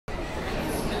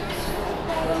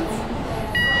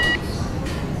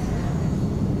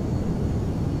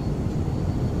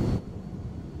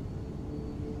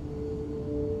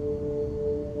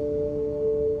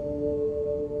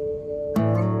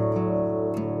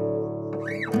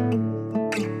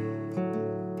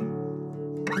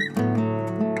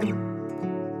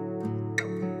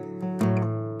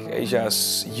Asia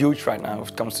is huge right now when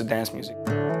it comes to dance music.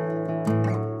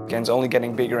 And it's only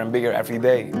getting bigger and bigger every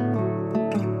day.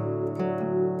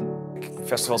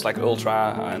 Festivals like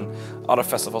Ultra and other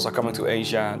festivals are coming to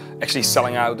Asia, actually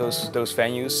selling out those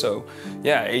venues. So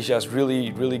yeah, Asia is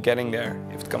really getting there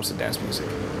if it comes to dance music.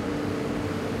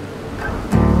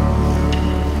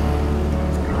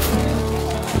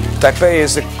 Taipei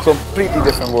is a completely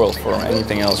different world from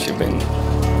anything else you've been.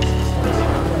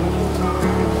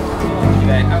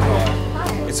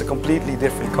 It's a completely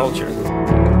different culture.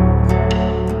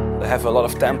 They have a lot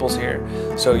of temples here,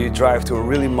 so you drive to a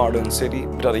really modern city,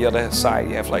 but on the other side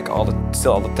you have like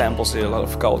still all the temples here, a lot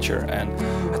of culture, and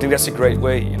I think that's a great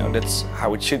way, you know, that's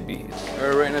how it should be.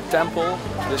 We're in a temple,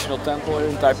 traditional temple here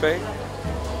in Taipei.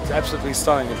 It's absolutely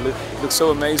stunning, it looks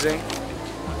so amazing.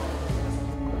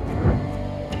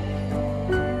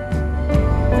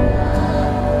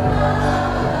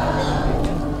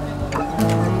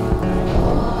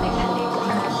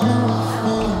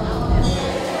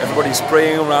 Everybody's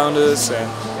praying around us, and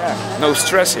yeah, no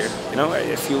stress here. You know,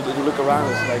 if you look around,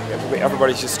 it's like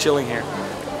everybody's just chilling here.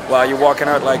 While you're walking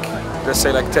out, like let's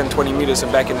say like 10-20 meters,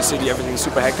 and back in the city, everything's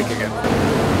super hectic again.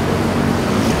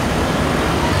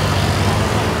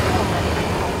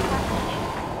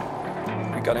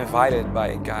 We got invited by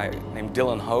a guy named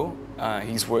Dylan Ho.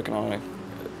 He's working on a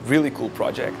really cool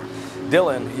project.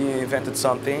 Dylan, he invented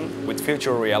something with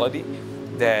virtual reality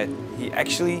that he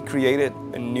actually created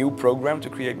a new program to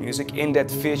create music in that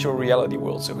virtual reality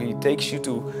world. So he takes you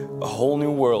to a whole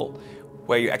new world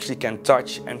where you actually can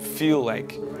touch and feel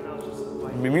like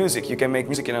music. You can make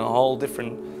music in on a whole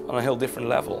different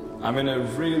level. I'm in a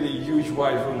really huge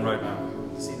wide room right now.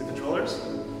 See the controllers?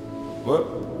 What?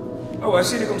 Oh, I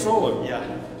see the controller. Yeah.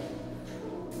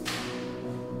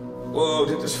 Whoa,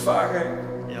 dit is vaag, hè?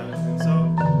 Yeah, I think so.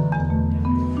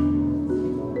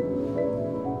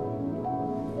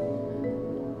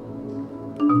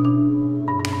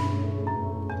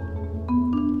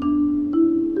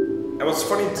 And what's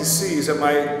funny to see is that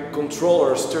my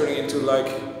controller is turning into like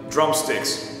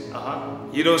drumsticks.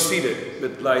 You don't see that,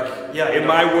 but like in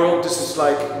my world, this is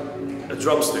like a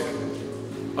drumstick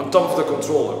on top of the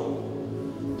controller.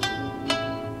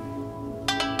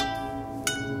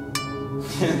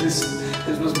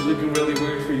 this must be looking really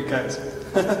weird for you guys.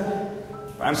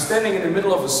 I'm standing in the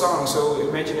middle of a song, so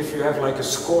imagine if you have like a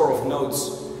score of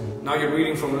notes. Now you're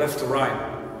reading from left to right,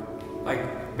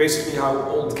 like basically how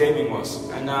old gaming was.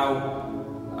 And now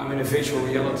I'm in a virtual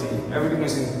reality. Everything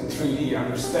is in 3D.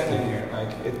 I'm just standing here,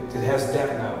 like it has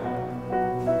depth now.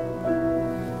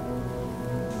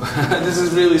 This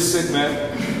is really sick, man.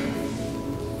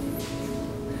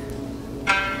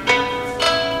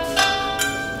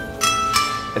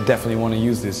 I definitely want to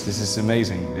use this. This is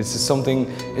amazing. This is something,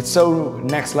 it's so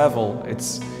next level.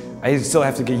 I still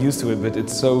have to get used to it, but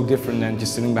it's so different than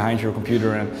just sitting behind your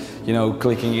computer and, you know,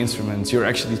 clicking instruments. You're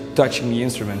actually touching the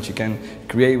instruments. You can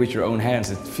create with your own hands.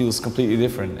 It feels completely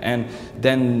different. And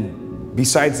then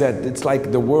besides that, it's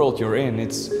like the world you're in.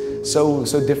 It's so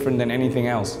different than anything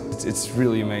else. It's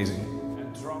really amazing.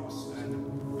 And drums.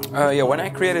 Yeah, when I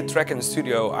create a track in the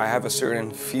studio, I have a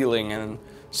certain feeling and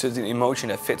certain emotion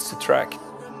that fits the track.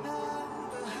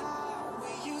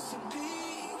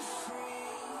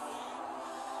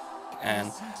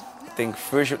 And I think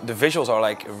the visuals are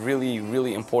like a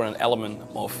really important element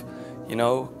of, you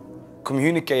know,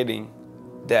 communicating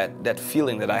that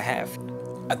feeling that I have.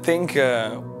 I think,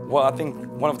 well, I think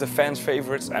one of the fans'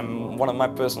 favorites and one of my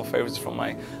personal favorites from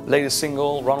my latest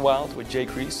single, Run Wild, with Jay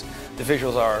Crease. The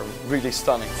visuals are really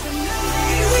stunning.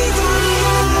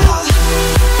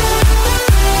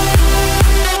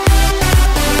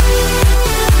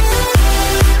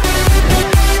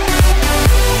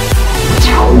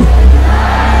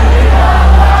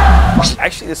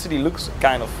 Actually, the city looks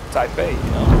kind of Taipei,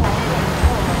 you know.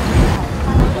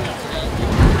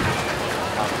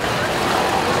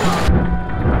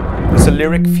 It's a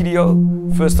lyric video,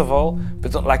 first of all,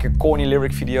 but not like a corny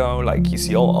lyric video, like you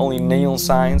see only neon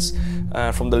signs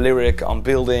from the lyric on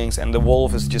buildings, and the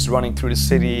wolf is just running through the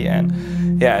city, and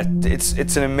yeah,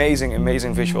 it's an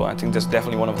amazing visual. I think that's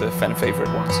definitely one of the fan favorite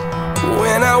ones.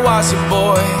 When I was a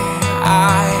boy,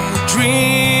 I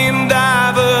dreamed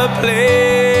of a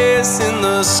place in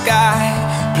the sky,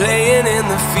 playing in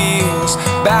the fields,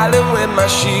 battling with my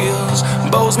shields,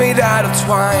 bows made out of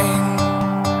twine.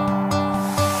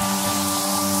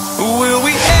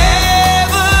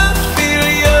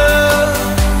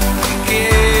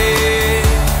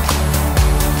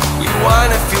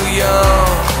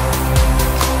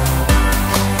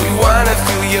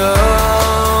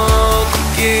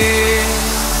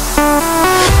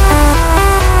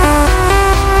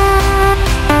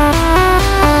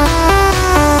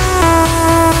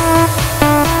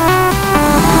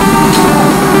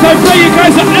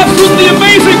 guys are absolutely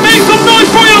amazing. Make some noise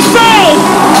for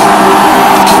yourselves!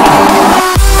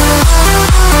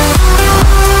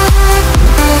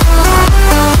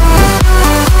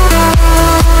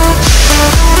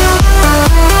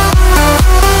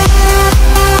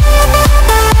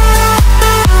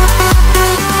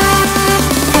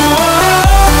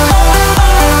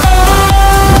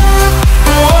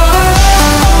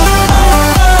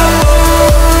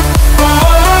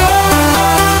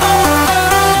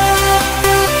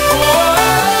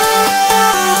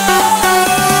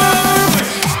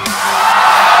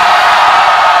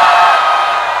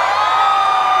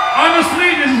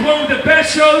 Honestly, this is one of the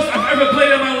best shows I've ever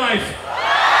played in my life.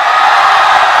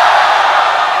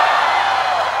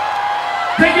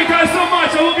 Thank you guys so much.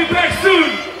 I will be back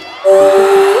soon.